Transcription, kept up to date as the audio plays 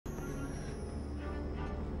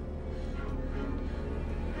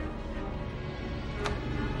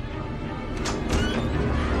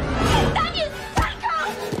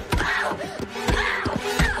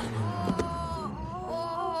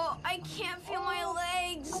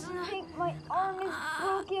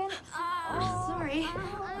sorry.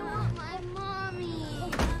 I want my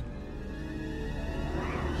mommy.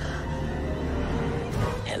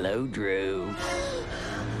 Hello, Drew.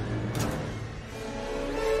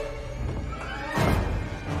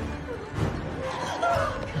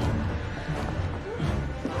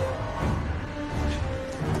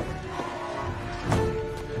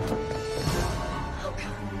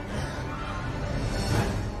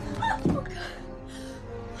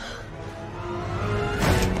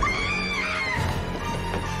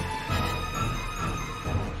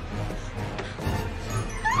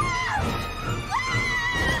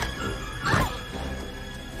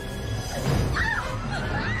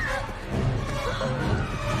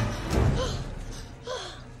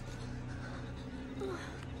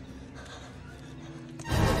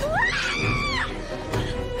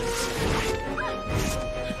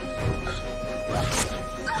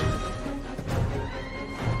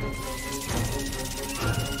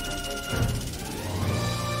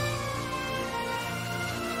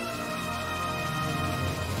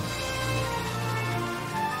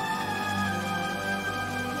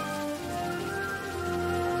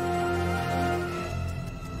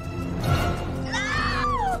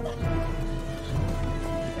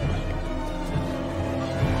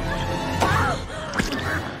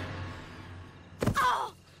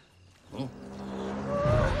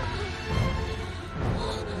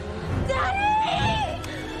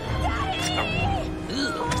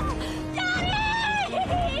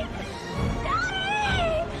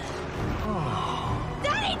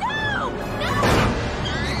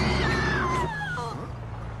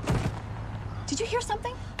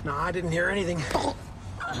 No, I didn't hear anything.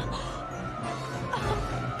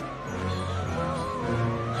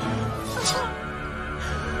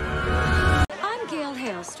 I'm Gail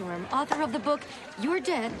Hailstorm, author of the book You're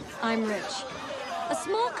Dead, I'm Rich. A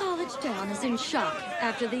small college town is in shock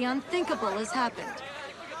after the unthinkable has happened.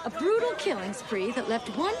 A brutal killing spree that left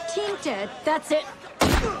one teen dead, that's it.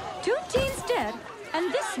 2 teens dead,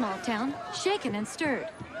 and this small town shaken and stirred.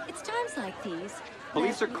 It's times like these.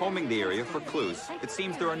 Police are combing the area for clues. It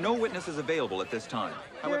seems there are no witnesses available at this time.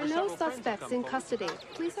 There are no suspects in custody.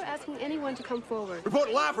 Police are asking anyone to come forward.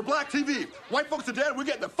 Reporting live for Black TV. White folks are dead. We're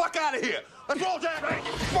getting the fuck out of here. Let's roll, Jack.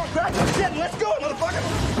 Come on, back to the shit. Let's go, motherfucker.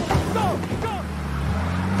 Go, go.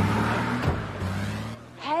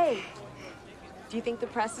 Hey, do you think the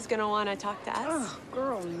press is going to want to talk to us? Oh,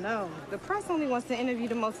 girl, no. The press only wants to interview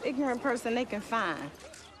the most ignorant person they can find.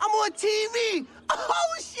 I'm on TV.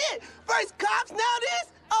 Oh, shit. First cops, now this?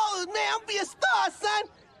 Oh, man, I'm be a star, son.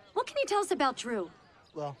 What can you tell us about Drew?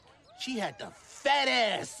 Well, she had the fat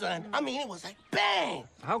ass, son. I mean, it was like bang.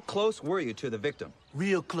 How close were you to the victim?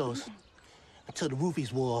 Real close. Until the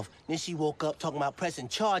roofies wore off. Then she woke up talking about pressing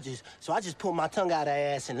charges, so I just pulled my tongue out of her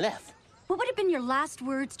ass and left. What would have been your last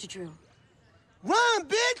words to Drew? Run,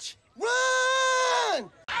 bitch! Run!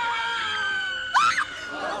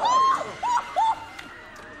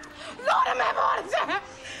 Lord, I'm having a heart attack.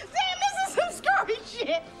 Damn, this is some scary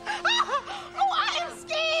shit. Oh, I am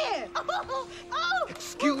scared. Oh.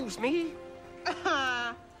 Excuse me?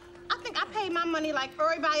 I think I paid my money like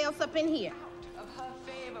everybody else up in here.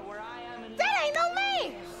 That ain't no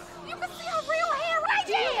man. You can see her real hair right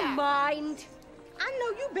there. Mind. I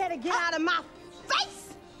know you better get out of my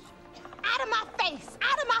face. Out of my face.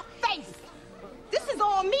 Out of my face. This is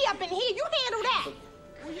all me up in here. You handle that.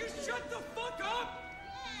 Will you shut the fuck up?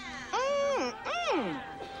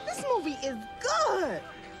 This movie is good.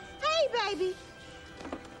 Hey, baby.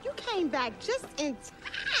 You came back just in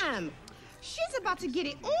time. She's about to get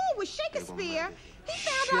it on with Shakespeare. He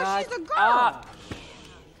found out she's a girl. Up.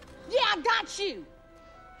 Yeah, I got you.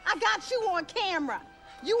 I got you on camera.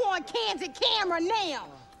 You on candid camera now.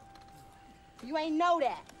 You ain't know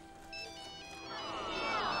that.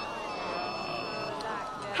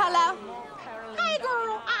 Hello? Hey,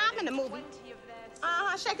 girl. I'm in the movie.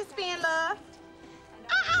 Shakespeare in love.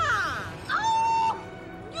 Oh,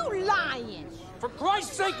 you lying. For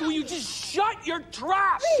Christ's sake, will you just shut your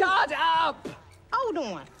trap? Shut up. Hold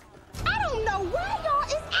on. I don't know why y'all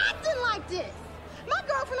is acting like this. My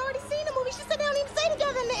girlfriend already seen the movie. She said they don't even stay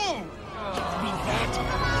together in the end.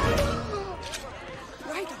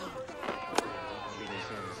 Right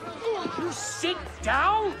on. You sit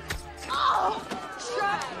down? Oh,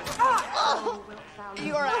 shut up. Oh.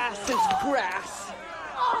 Your ass is grass.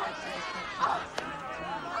 Oh.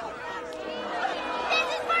 This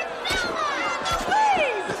is for Selma!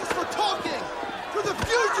 Please! This is for talking to the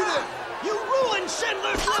fugitive. You ruined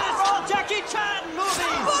Schindler's List! All Jackie Chan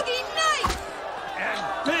movies! Boogie Nights! And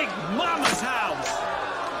Big Mama's House!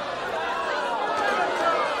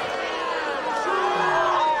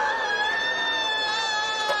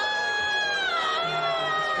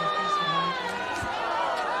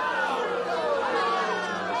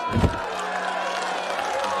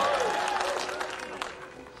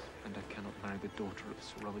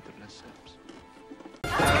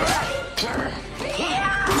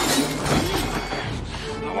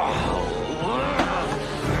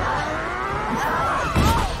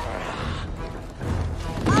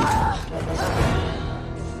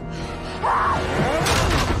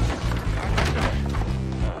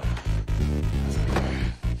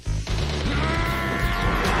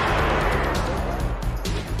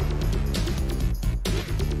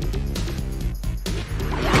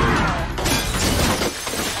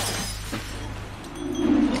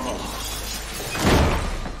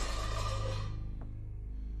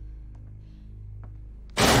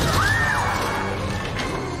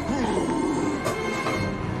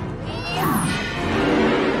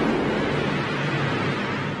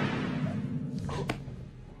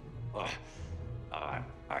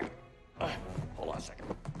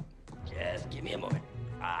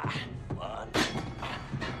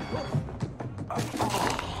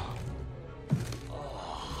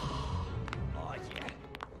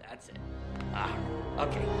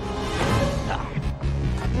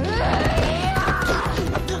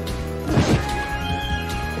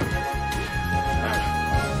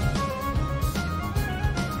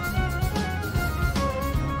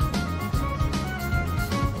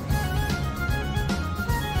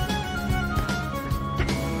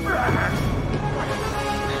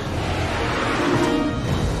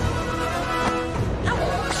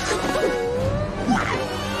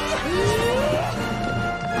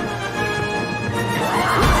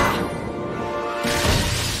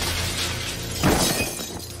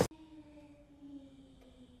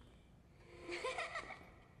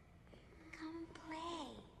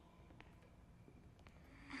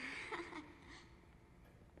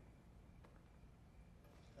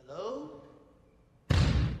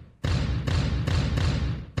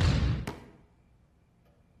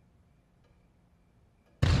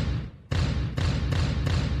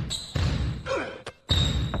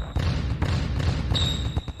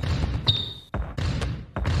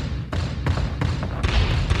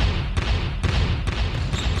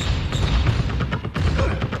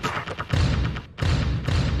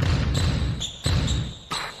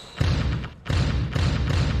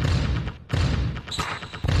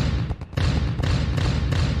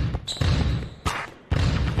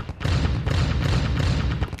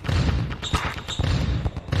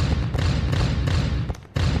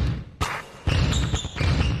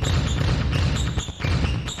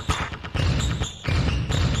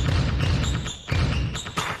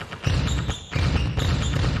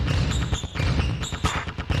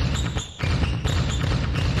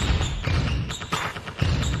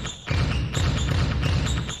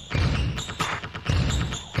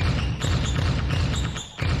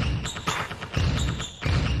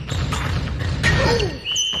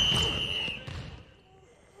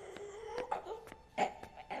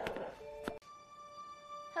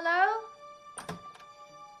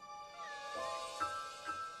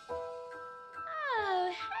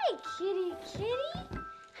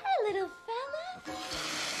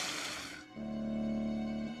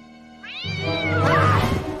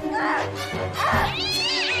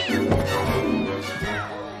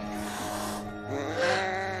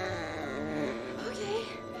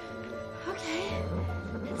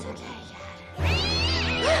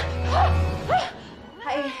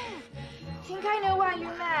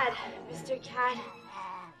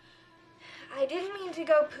 I didn't mean to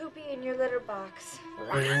go poopy in your litter box.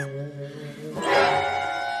 Help!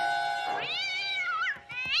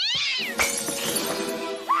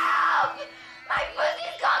 My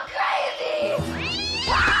pussy's gone crazy!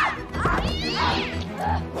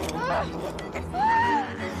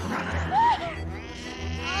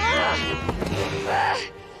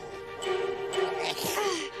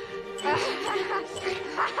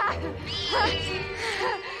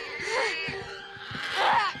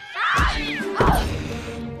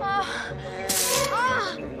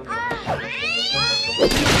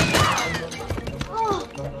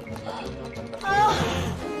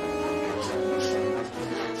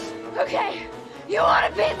 Okay, you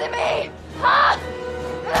want a piece of me? Huh?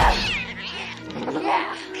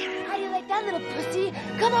 Yeah. How do you like that, little pussy?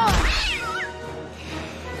 Come on.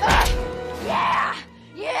 Yeah.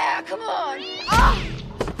 Yeah, come on.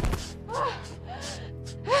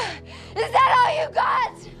 Is that all you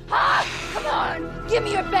got? Huh? Come on, give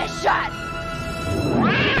me your best shot.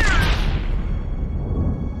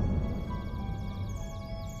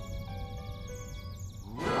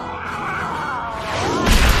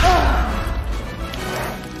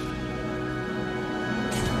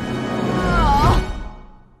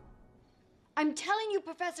 I'm telling you,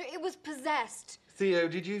 Professor, it was possessed. Theo,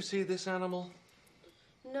 did you see this animal?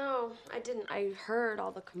 No, I didn't. I heard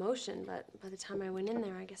all the commotion, but by the time I went in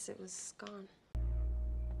there, I guess it was gone.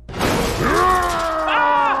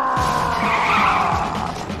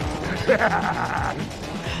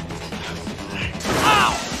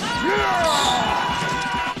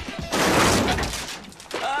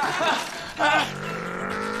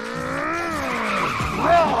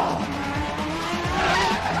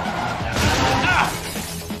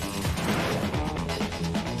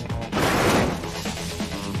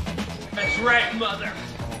 That's right, mother.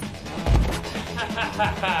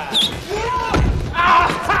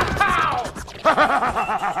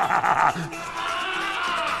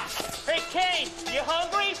 Hey, Kane, you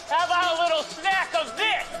hungry? How about a little snack of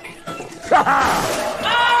this?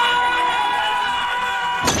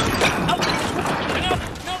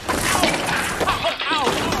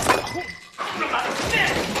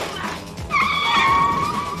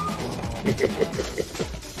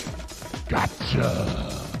 Gotcha.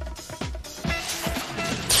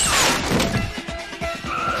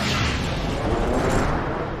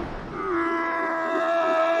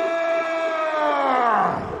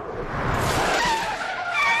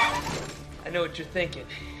 I know what you're thinking.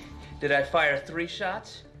 Did I fire 3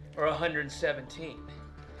 shots or 117?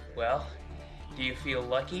 Well, do you feel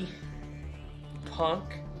lucky?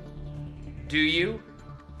 Punk? Do you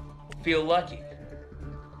feel lucky?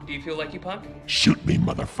 Do you feel lucky, punk? Shoot me,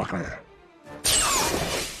 motherfucker.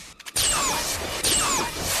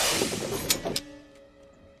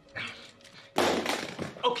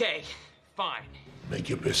 Okay, fine. Make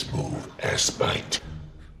your best move, ass bite.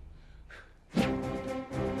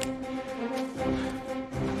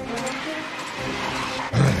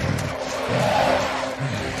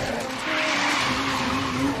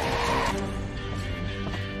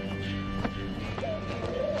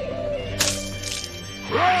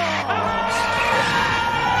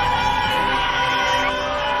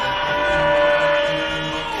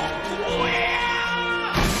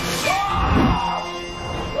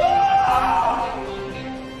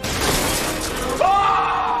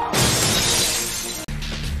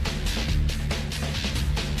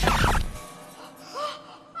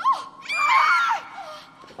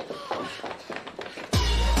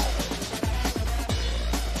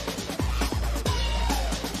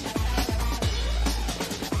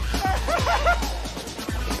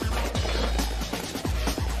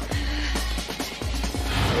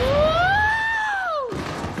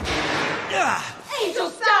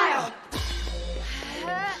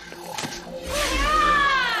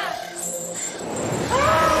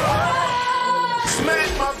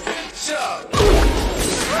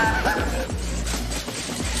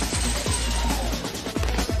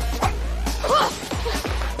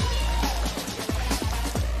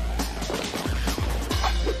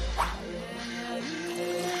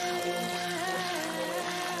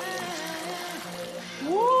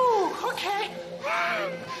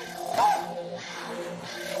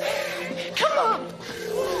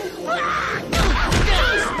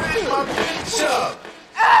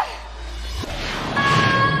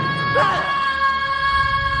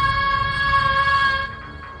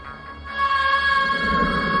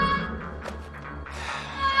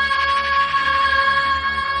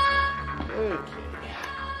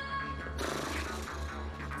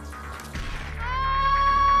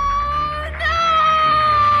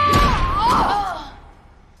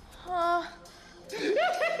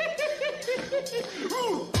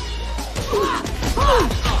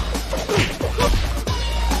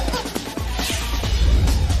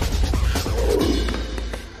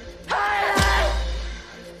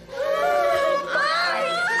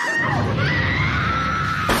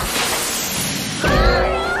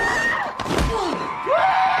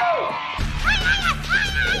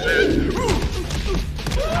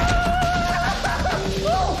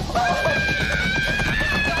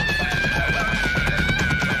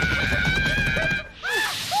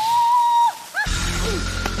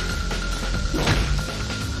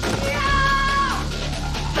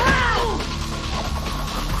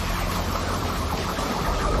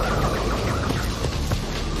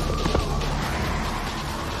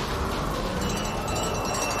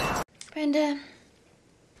 Brenda,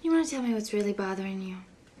 you want to tell me what's really bothering you?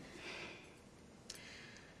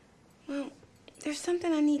 Well, there's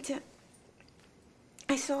something I need to...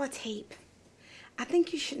 I saw a tape. I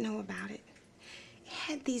think you should know about it. It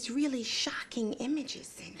had these really shocking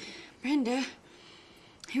images in it. Brenda,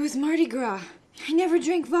 it was Mardi Gras. I never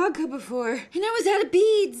drank vodka before, and I was out of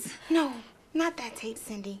beads. No, not that tape,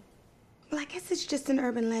 Cindy. Well, I guess it's just an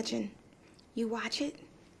urban legend. You watch it,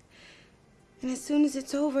 and as soon as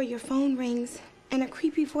it's over, your phone rings, and a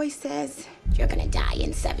creepy voice says, "You're gonna die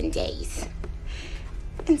in 7 days."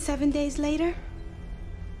 And 7 days later?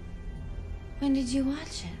 When did you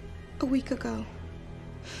watch it? A week ago.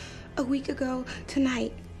 A week ago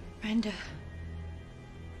tonight. Brenda.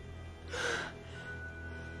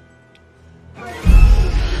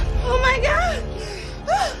 Oh my God!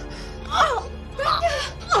 Oh, Brenda!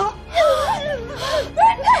 Oh,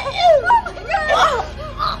 Brenda! Oh my God!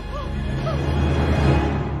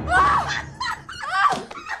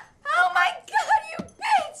 Oh my God, you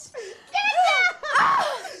bitch! Brenda!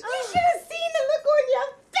 You should have seen the look on your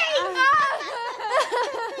face!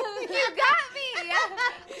 You got me!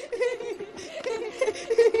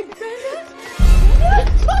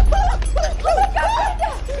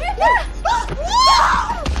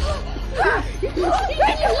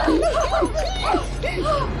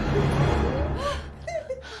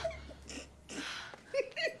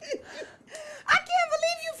 I can't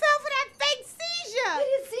believe you fell for that fake seizure!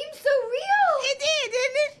 It seemed so real! It did,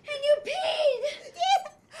 didn't it? And you peed! Yeah,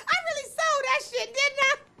 I really sold that shit, didn't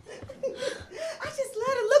I? I just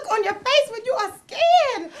love the look on your face when you are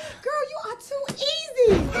scared. Girl, you are too easy.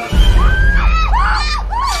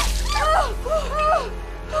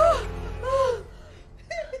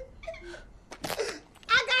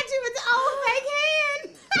 I got you with the old fake hand.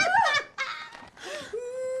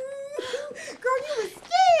 Girl, you were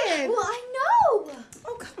scared. Well, I know!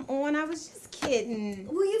 Oh, come on. I was just kidding.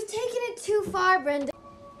 Well, you've taken it too far, Brenda.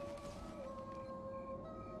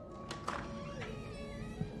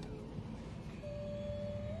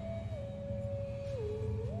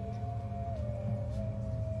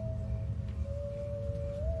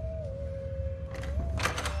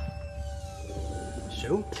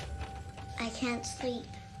 Sue? I can't sleep.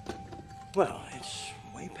 Well, it's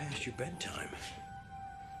way past your bedtime.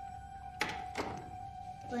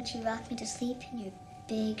 Would you rock me to sleep in your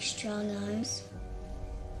big, strong arms?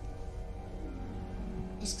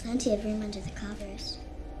 There's plenty of room under the covers.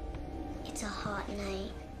 It's a hot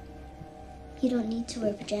night. You don't need to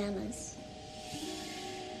wear pajamas.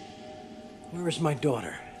 Where is my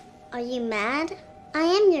daughter? Are you mad? I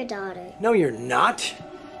am your daughter. No, you're not.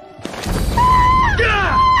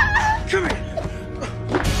 Come here.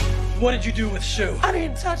 What did you do with Sue? I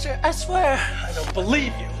didn't touch her, I swear. I don't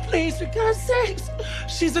believe you. Please, for God's sakes.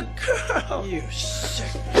 She's a girl. You sick.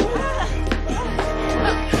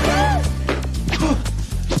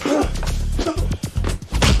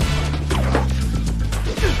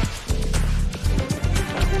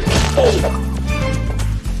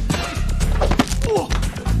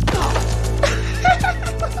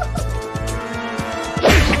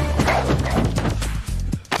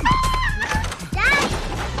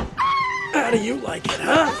 How do you like it,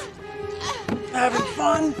 huh? Having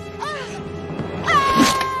fun?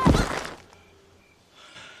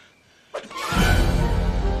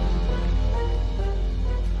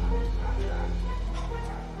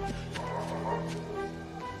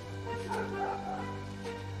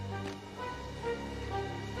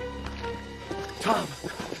 Tom,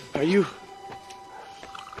 are you...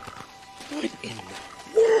 What in the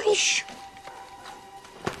world? Shh.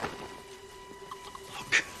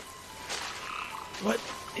 Look. What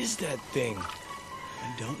is that thing?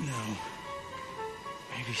 I don't know.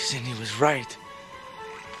 Maybe Cindy was right.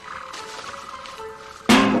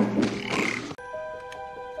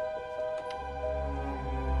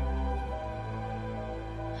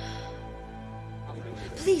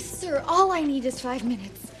 Please, sir, all I need is 5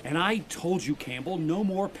 minutes. And I told you, Campbell, no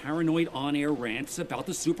more paranoid on-air rants about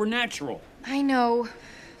the supernatural. I know.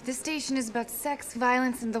 This station is about sex,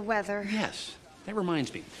 violence, and the weather. Yes. That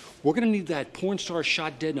reminds me. We're gonna need that porn star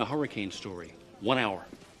shot dead in a hurricane story. 1 hour.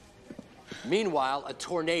 Meanwhile, a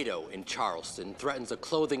tornado in Charleston threatens a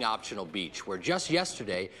clothing-optional beach where just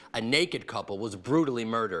yesterday, a naked couple was brutally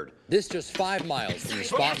murdered. This just 5 miles from the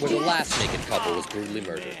spot where the last naked couple was brutally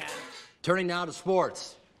murdered. Turning now to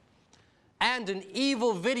sports. And an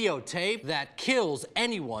evil videotape that kills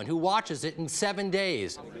anyone who watches it in 7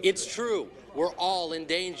 days. It's true. We're all in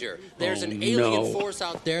danger. There's an alien force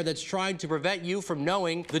out there that's trying to prevent you from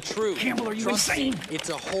knowing the truth. Campbell, are you Trust insane? me, it's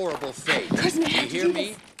a horrible fate. Cousin, I You have to hear do me?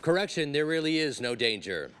 this. Correction, there really is no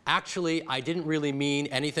danger. Actually, I didn't really mean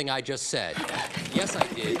anything I just said. Yes, I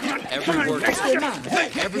did. Every word.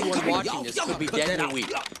 Everyone watching this could be dead in a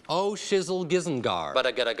week. Oh, shizzle gizengar.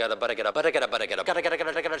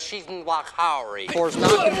 Force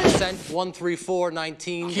knocking percent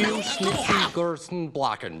 13419. Q snitchy gersten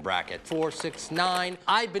blocken bracket 469.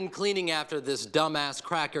 I've been cleaning after this dumbass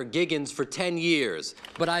cracker Giggins for 10 years,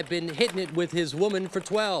 but I've been hitting it with his woman for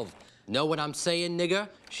 12. Know what I'm saying, nigga?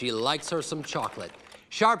 She likes her some chocolate.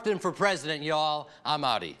 Sharpton for president, y'all. I'm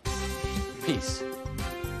outie. Peace.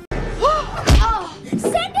 Oh,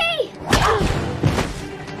 Cindy!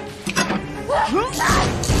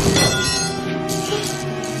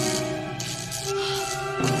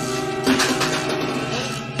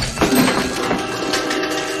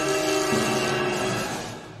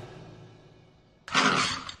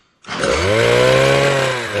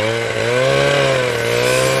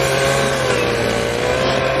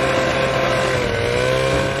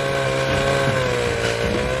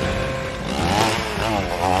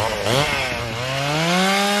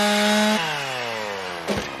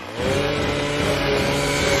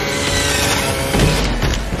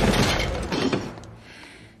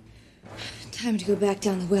 Time to go back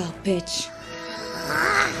down the well, bitch.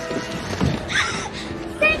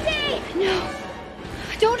 Cindy! No!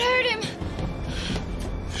 Don't hurt him!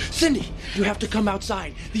 Cindy, you have to come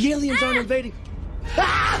outside. The aliens aren't invading.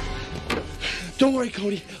 Don't worry,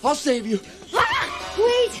 Cody. I'll save you.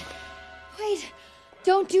 Wait! Wait!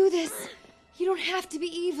 Don't do this. You don't have to be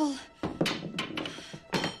evil.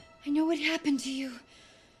 I know what happened to you,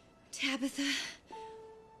 Tabitha.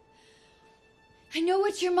 I know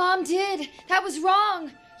what your mom did. That was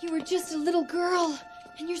wrong. You were just a little girl.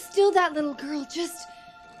 And you're still that little girl, just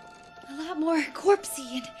a lot more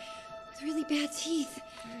corpsey and with really bad teeth.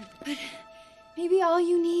 But maybe all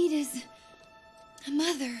you need is a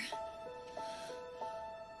mother.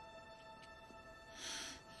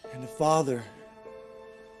 And a father.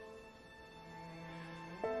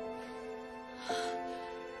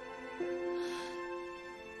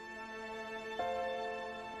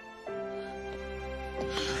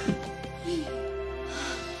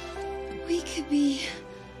 We could be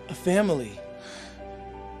a family.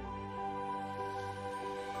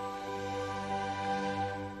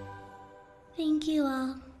 Thank you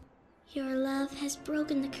all. Your love has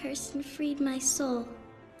broken the curse and freed my soul.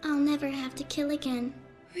 I'll never have to kill again.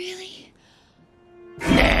 Really?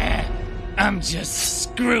 Nah, I'm just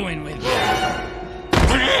screwing with you.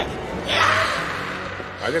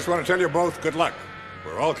 I just want to tell you both good luck.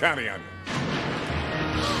 We're all counting on you.